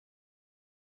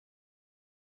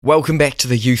Welcome back to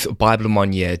the Youth Bible in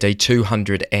 1 Year, day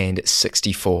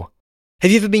 264.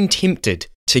 Have you ever been tempted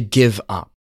to give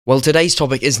up? Well, today's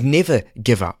topic is never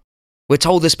give up. We're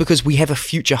told this because we have a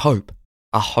future hope,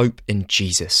 a hope in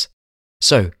Jesus.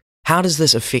 So, how does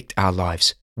this affect our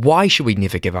lives? Why should we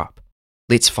never give up?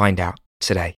 Let's find out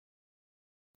today.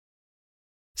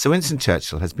 Sir Winston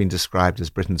Churchill has been described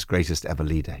as Britain's greatest ever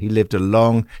leader. He lived a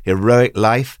long, heroic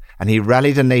life, and he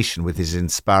rallied a nation with his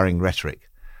inspiring rhetoric.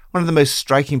 One of the most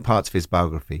striking parts of his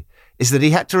biography is that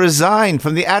he had to resign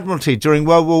from the Admiralty during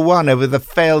World War I over the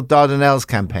failed Dardanelles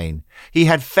campaign. He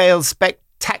had failed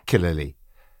spectacularly,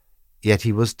 yet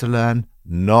he was to learn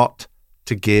not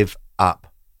to give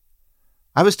up.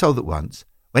 I was told that once,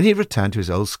 when he returned to his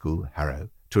old school, Harrow,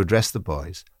 to address the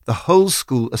boys, the whole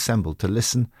school assembled to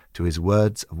listen to his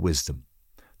words of wisdom.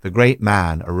 The great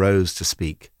man arose to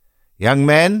speak. "Young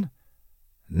men,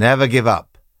 never give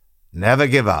up, never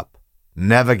give up.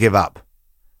 Never give up."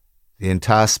 The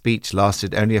entire speech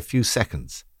lasted only a few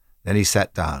seconds. Then he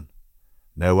sat down.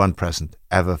 No one present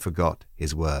ever forgot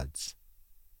his words.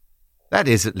 That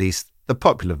is, at least, the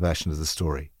popular version of the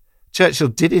story. Churchill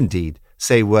did indeed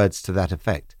say words to that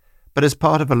effect, but as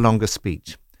part of a longer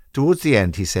speech. Towards the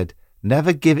end he said,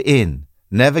 "Never give in,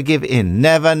 never give in,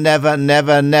 never, never,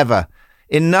 never, never.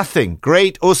 In nothing,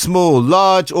 great or small,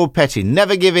 large or petty,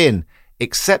 never give in,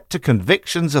 except to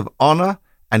convictions of honour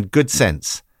and good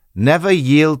sense. Never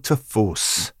yield to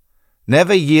force.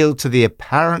 Never yield to the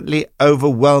apparently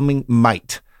overwhelming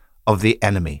might of the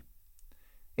enemy."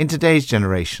 In today's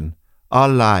generation, our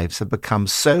lives have become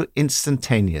so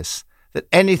instantaneous that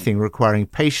anything requiring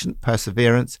patient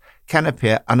perseverance can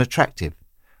appear unattractive.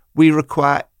 We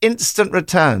require instant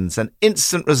returns and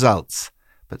instant results,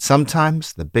 but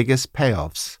sometimes the biggest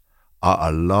payoffs are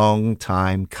a long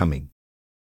time coming.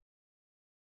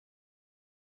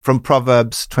 From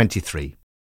Proverbs 23.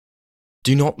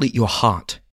 Do not let your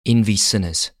heart envy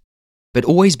sinners, but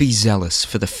always be zealous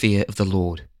for the fear of the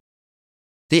Lord.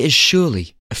 There is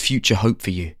surely a future hope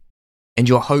for you, and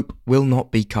your hope will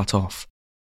not be cut off.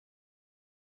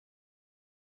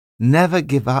 Never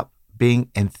give up being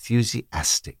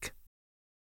enthusiastic.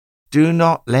 Do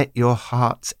not let your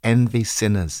hearts envy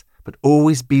sinners, but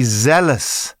always be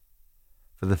zealous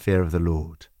for the fear of the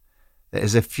Lord. There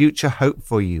is a future hope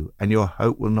for you, and your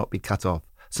hope will not be cut off.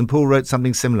 St. Paul wrote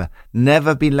something similar.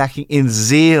 Never be lacking in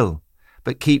zeal,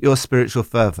 but keep your spiritual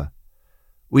fervour.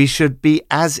 We should be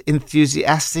as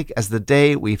enthusiastic as the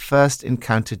day we first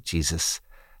encountered Jesus.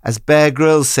 As Bear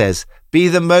Grylls says, be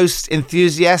the most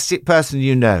enthusiastic person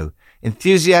you know.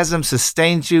 Enthusiasm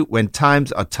sustains you when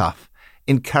times are tough,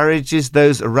 encourages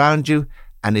those around you,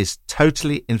 and is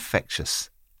totally infectious.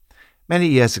 Many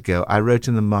years ago, I wrote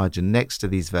in the margin next to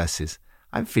these verses,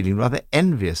 "I'm feeling rather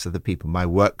envious of the people, my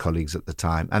work colleagues at the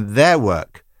time, and their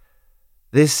work.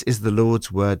 This is the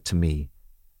Lord's word to me,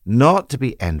 not to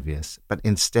be envious, but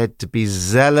instead to be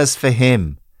zealous for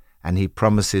him, and he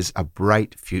promises a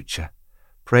bright future.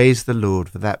 Praise the Lord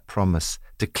for that promise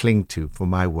to cling to for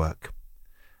my work.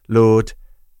 Lord,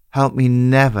 help me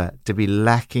never to be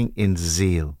lacking in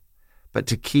zeal, but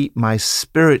to keep my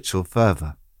spiritual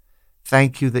fervour.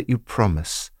 Thank you that you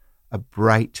promise a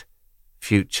bright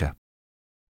future."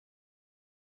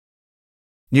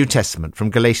 New Testament from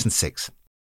Galatians 6.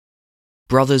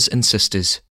 Brothers and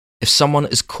sisters, if someone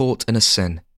is caught in a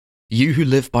sin, you who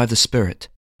live by the Spirit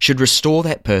should restore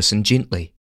that person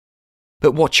gently.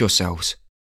 But watch yourselves,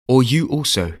 or you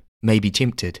also may be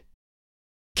tempted.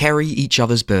 Carry each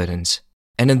other's burdens,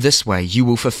 and in this way you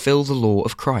will fulfill the law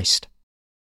of Christ.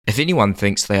 If anyone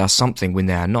thinks they are something when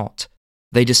they are not,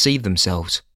 they deceive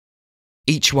themselves.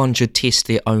 Each one should test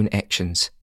their own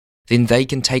actions. Then they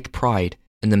can take pride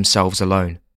in themselves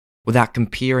alone, without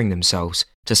comparing themselves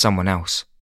to someone else.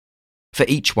 For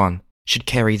each one should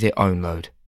carry their own load.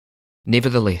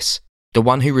 Nevertheless, the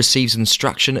one who receives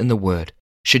instruction in the word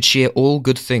should share all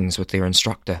good things with their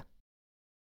instructor.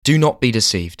 Do not be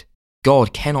deceived.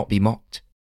 God cannot be mocked.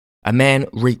 A man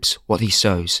reaps what he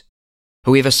sows.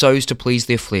 Whoever sows to please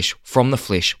their flesh from the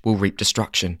flesh will reap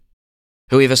destruction.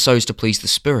 Whoever sows to please the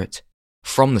Spirit,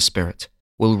 from the Spirit,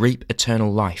 will reap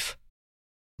eternal life.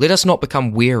 Let us not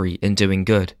become weary in doing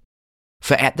good,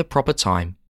 for at the proper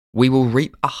time we will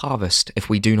reap a harvest if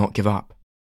we do not give up.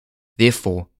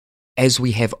 Therefore, as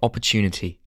we have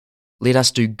opportunity, let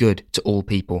us do good to all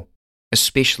people,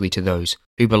 especially to those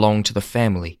who belong to the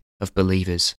family of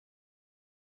believers.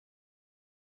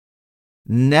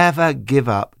 Never give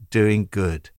up doing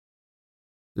good.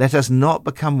 Let us not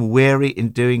become weary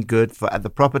in doing good, for at the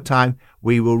proper time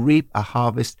we will reap a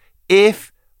harvest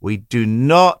if we do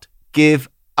not give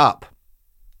up.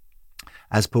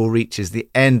 As Paul reaches the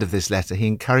end of this letter, he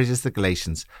encourages the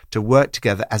Galatians to work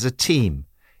together as a team.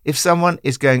 If someone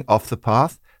is going off the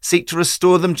path, seek to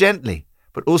restore them gently,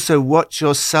 but also watch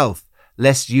yourself,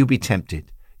 lest you be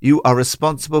tempted. You are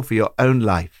responsible for your own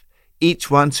life. Each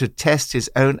one should test his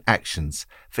own actions,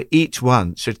 for each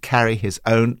one should carry his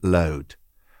own load.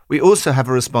 We also have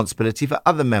a responsibility for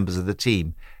other members of the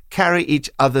team. Carry each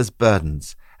other's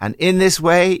burdens, and in this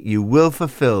way you will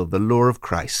fulfill the law of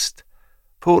Christ.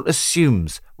 Paul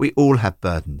assumes we all have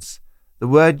burdens. The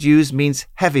word used means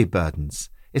heavy burdens.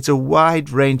 It's a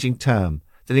wide-ranging term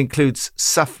that includes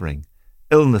suffering,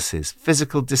 illnesses,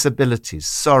 physical disabilities,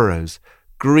 sorrows,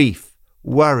 grief,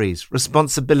 worries,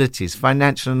 responsibilities,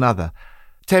 financial and other,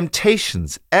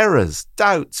 temptations, errors,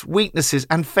 doubts, weaknesses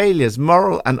and failures,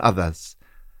 moral and others.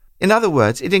 In other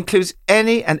words, it includes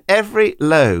any and every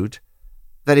load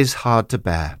that is hard to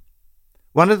bear.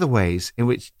 One of the ways in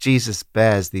which Jesus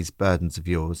bears these burdens of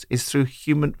yours is through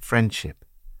human friendship.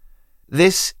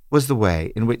 This was the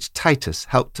way in which Titus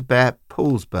helped to bear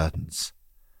Paul's burdens.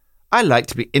 I like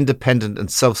to be independent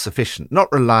and self-sufficient,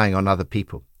 not relying on other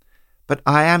people. But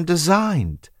I am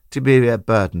designed to be a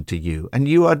burden to you, and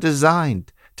you are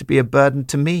designed to be a burden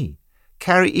to me.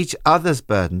 Carry each other's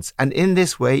burdens, and in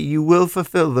this way you will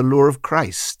fulfill the law of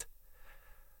Christ.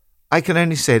 I can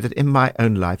only say that in my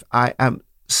own life I am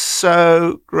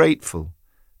so grateful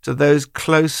to those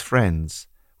close friends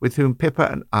with whom Pippa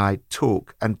and I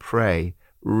talk and pray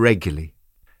regularly,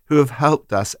 who have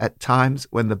helped us at times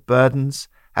when the burdens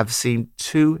have seemed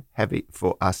too heavy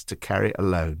for us to carry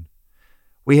alone.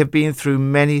 We have been through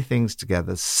many things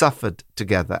together, suffered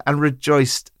together, and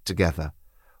rejoiced together.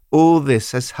 All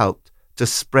this has helped to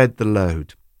spread the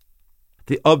load.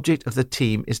 The object of the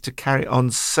team is to carry on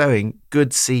sowing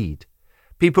good seed.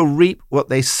 People reap what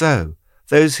they sow.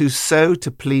 Those who sow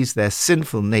to please their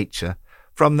sinful nature,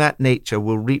 from that nature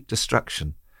will reap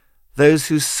destruction. Those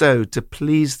who sow to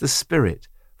please the Spirit,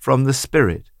 from the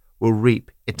Spirit will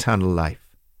reap eternal life.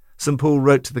 St. Paul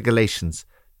wrote to the Galatians,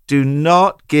 "Do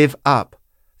not give up.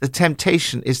 The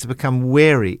temptation is to become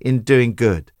weary in doing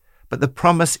good, but the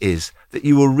promise is that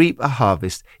you will reap a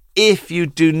harvest if you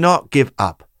do not give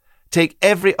up. Take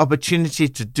every opportunity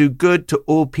to do good to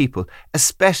all people,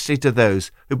 especially to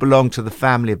those who belong to the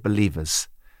family of believers."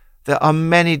 There are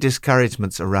many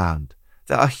discouragements around.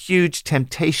 There are huge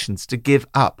temptations to give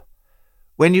up.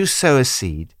 When you sow a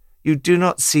seed, you do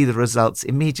not see the results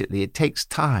immediately. It takes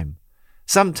time.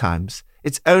 Sometimes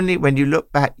it's only when you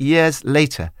look back years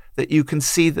later that you can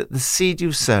see that the seed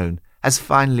you've sown has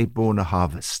finally borne a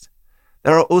harvest.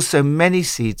 There are also many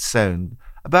seeds sown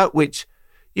about which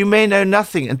you may know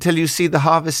nothing until you see the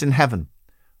harvest in heaven.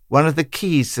 One of the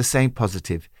keys to staying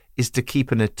positive is to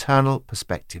keep an eternal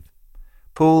perspective.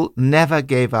 Paul never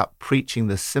gave up preaching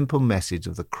the simple message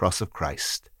of the cross of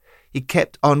Christ. He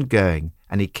kept on going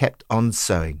and he kept on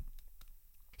sowing.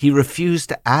 He refused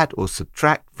to add or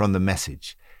subtract from the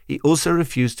message. He also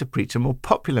refused to preach a more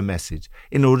popular message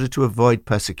in order to avoid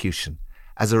persecution.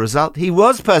 As a result, he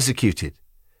was persecuted.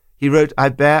 He wrote, "I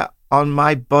bear on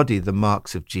my body the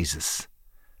marks of Jesus."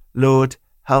 Lord,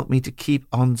 help me to keep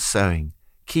on sowing,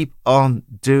 keep on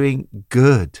doing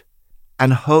good,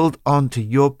 and hold on to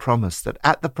your promise that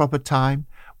at the proper time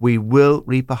we will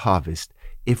reap a harvest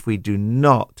if we do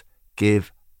not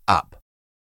give up.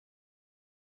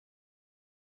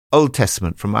 Old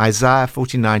Testament from Isaiah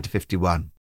 49 to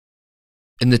 51.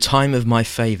 In the time of my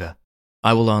favour,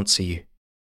 I will answer you,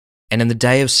 and in the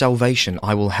day of salvation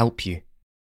I will help you.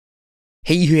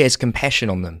 He who has compassion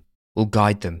on them will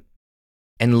guide them,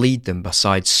 and lead them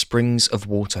beside springs of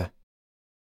water.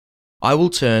 I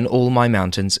will turn all my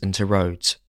mountains into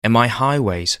roads, and my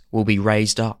highways will be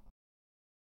raised up.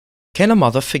 Can a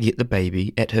mother forget the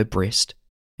baby at her breast,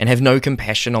 and have no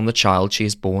compassion on the child she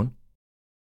has borne?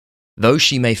 Though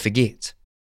she may forget,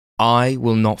 I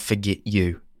will not forget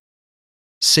you.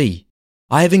 See,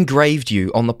 I have engraved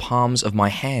you on the palms of my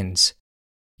hands.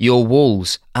 Your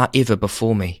walls are ever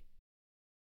before me.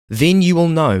 Then you will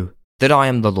know that I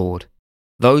am the Lord.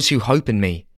 Those who hope in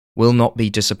me will not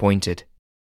be disappointed.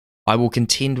 I will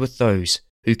contend with those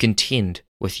who contend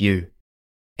with you,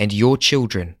 and your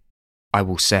children I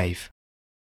will save.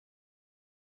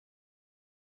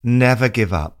 Never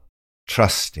give up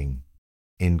trusting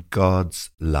in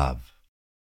God's love.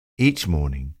 Each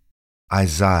morning,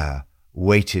 Isaiah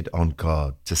waited on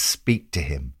God to speak to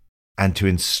him and to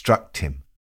instruct him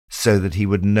so that he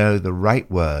would know the right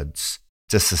words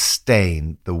to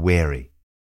sustain the weary,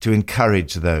 to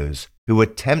encourage those who were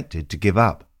tempted to give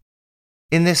up.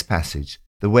 In this passage,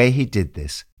 the way he did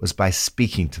this was by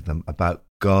speaking to them about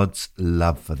God's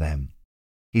love for them.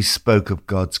 He spoke of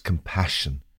God's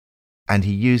compassion, and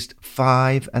he used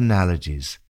 5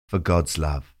 analogies for God's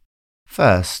love.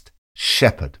 First,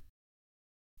 shepherd.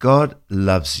 God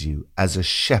loves you as a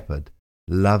shepherd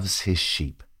loves his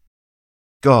sheep.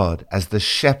 God, as the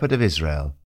shepherd of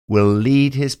Israel, will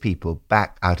lead his people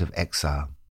back out of exile.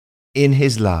 In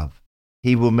his love,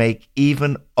 he will make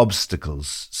even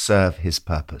obstacles serve his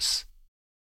purpose.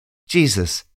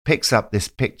 Jesus picks up this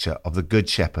picture of the Good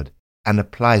Shepherd and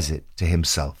applies it to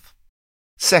himself.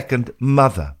 Second,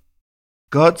 mother.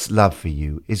 God's love for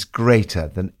you is greater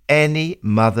than any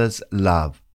mother's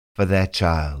love for their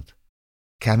child.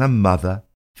 Can a mother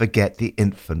forget the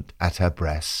infant at her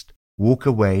breast, walk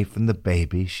away from the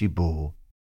baby she bore?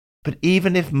 But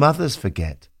even if mothers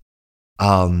forget,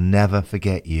 I'll never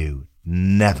forget you,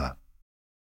 never.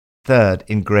 Third,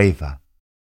 engraver.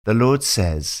 The Lord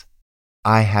says,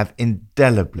 I have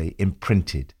indelibly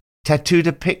imprinted, tattooed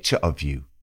a picture of you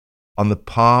on the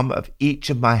palm of each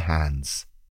of my hands.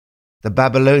 The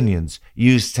Babylonians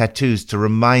used tattoos to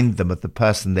remind them of the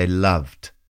person they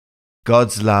loved.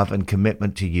 God's love and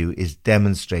commitment to you is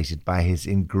demonstrated by his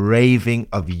engraving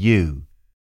of you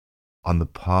on the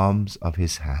palms of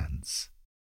his hands.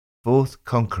 Fourth,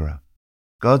 conqueror.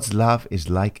 God's love is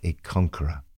like a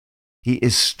conqueror. He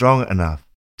is strong enough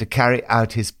to carry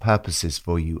out his purposes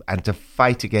for you and to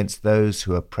fight against those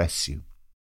who oppress you.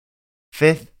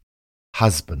 Fifth,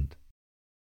 husband.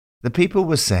 The people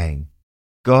were saying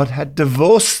God had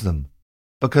divorced them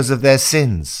because of their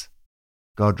sins.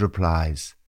 God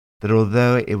replies that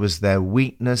although it was their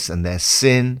weakness and their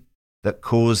sin that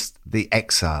caused the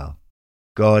exile,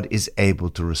 God is able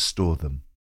to restore them.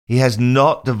 He has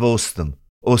not divorced them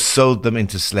or sold them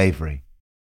into slavery.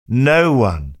 No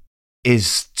one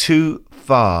is too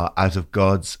far out of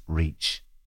God's reach.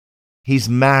 He's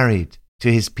married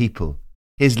to his people.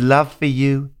 His love for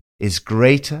you is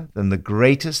greater than the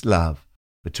greatest love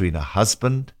between a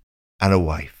husband and a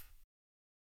wife.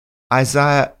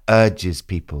 Isaiah urges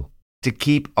people to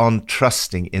keep on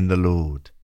trusting in the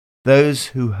Lord. Those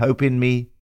who hope in me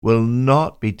will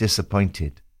not be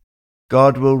disappointed.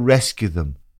 God will rescue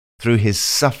them through his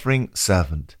suffering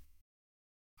servant.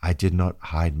 I did not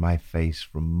hide my face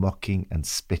from mocking and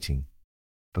spitting.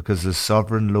 Because the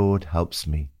sovereign Lord helps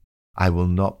me, I will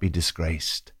not be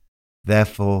disgraced.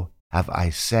 Therefore have I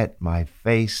set my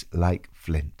face like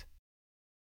flint.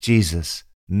 Jesus,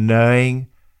 knowing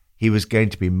he was going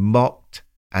to be mocked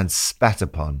and spat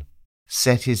upon,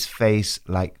 set his face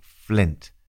like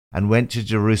flint and went to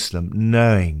Jerusalem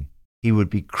knowing he would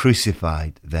be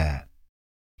crucified there.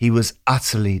 He was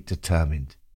utterly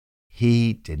determined.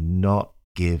 He did not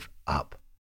give up.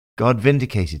 God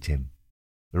vindicated him.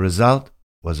 The result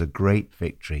was a great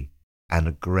victory and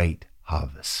a great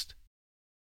harvest.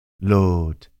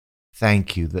 Lord,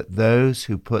 thank you that those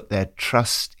who put their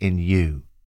trust in you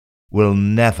will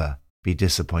never be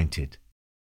disappointed.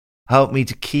 Help me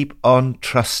to keep on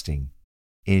trusting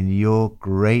in your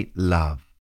great love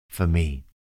for me.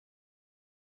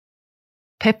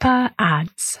 Pippa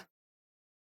adds,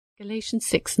 Galatians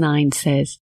 6:9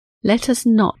 says, Let us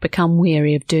not become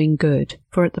weary of doing good,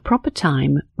 for at the proper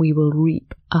time we will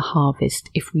reap a harvest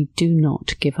if we do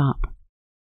not give up.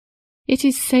 It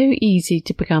is so easy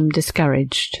to become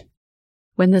discouraged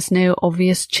when there's no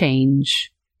obvious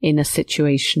change in a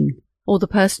situation, or the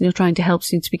person you're trying to help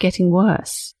seems to be getting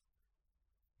worse.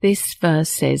 This verse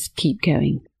says, keep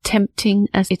going, tempting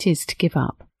as it is to give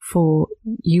up, for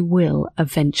you will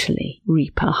eventually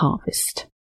reap a harvest.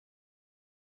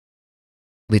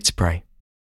 Let's pray.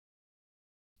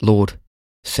 Lord,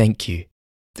 thank you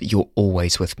that you're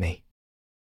always with me.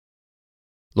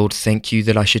 Lord, thank you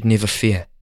that I should never fear,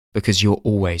 because you're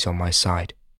always on my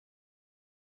side.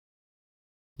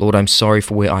 Lord, I'm sorry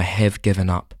for where I have given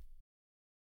up,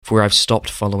 for where I've stopped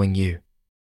following you.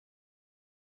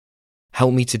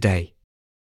 Help me today.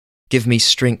 Give me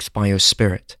strength by your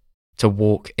Spirit to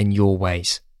walk in your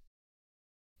ways,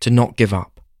 to not give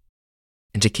up,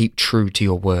 and to keep true to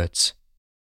your words.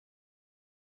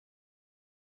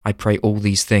 I pray all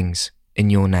these things in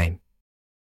your name.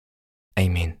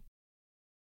 Amen.